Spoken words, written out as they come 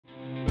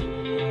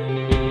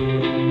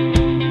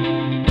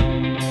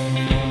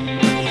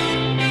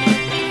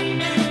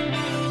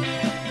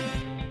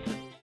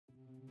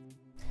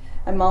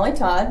Molly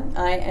Todd.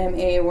 I am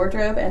a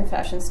wardrobe and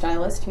fashion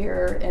stylist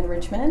here in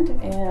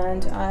Richmond,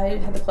 and I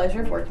had the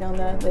pleasure of working on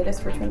the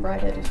latest Richmond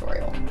Bride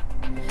editorial.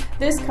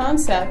 This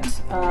concept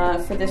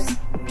for this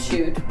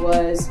shoot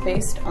was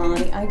based on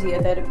the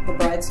idea that the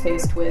bride's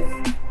faced with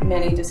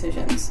many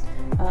decisions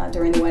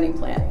during the wedding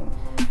planning.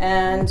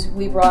 And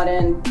we brought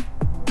in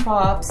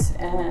props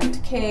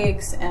and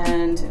cakes,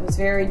 and it was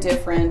very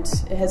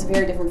different. It has a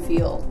very different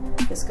feel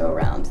this go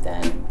around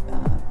than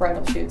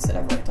bridal shoots that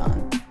I've worked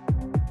on.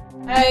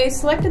 I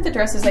selected the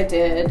dresses I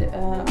did.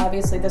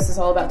 Obviously this is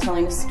all about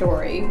telling a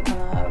story.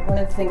 One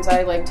of the things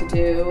I like to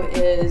do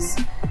is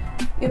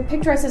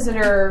pick dresses that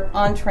are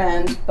on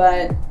trend,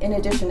 but in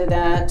addition to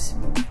that,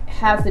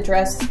 have the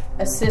dress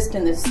assist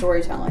in the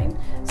storytelling.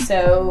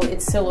 So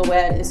its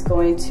silhouette is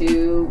going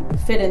to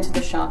fit into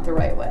the shot the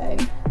right way.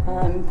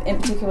 In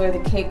particular,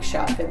 the cake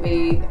shot that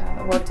we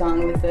worked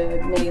on with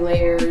the many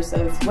layers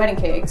of wedding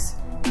cakes,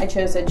 I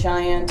chose a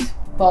giant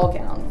ball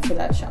gown for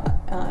that shot.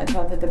 I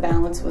thought that the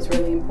balance was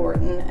really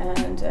important,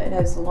 and it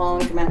has a long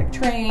dramatic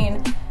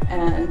train,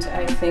 and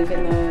I think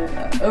in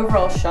the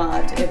overall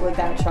shot,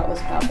 that shot was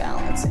about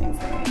balancing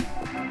for me.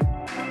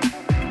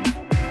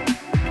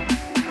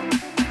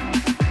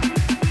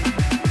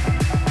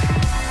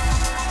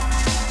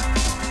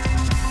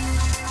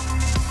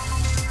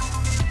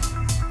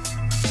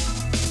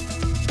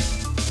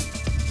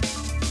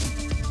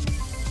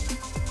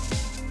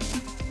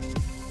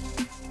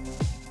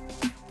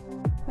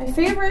 My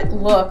favorite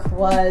look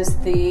was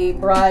the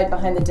bride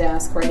behind the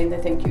desk writing the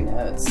thank you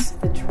notes.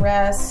 The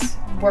dress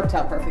worked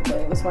out perfectly.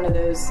 It was one of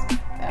those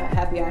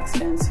happy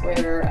accidents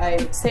where I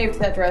saved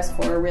that dress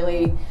for a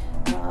really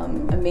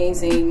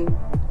amazing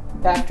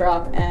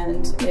backdrop,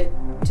 and it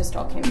just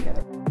all came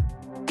together.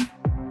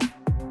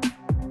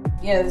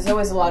 Yeah, there's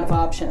always a lot of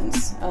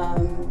options.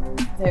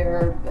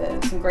 There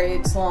are some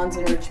great salons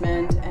in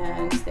Richmond,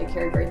 and they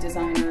carry great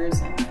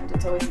designers, and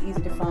it's always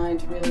easy to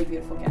find really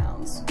beautiful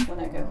gowns when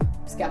I go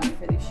scouting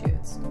for these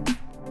shoots.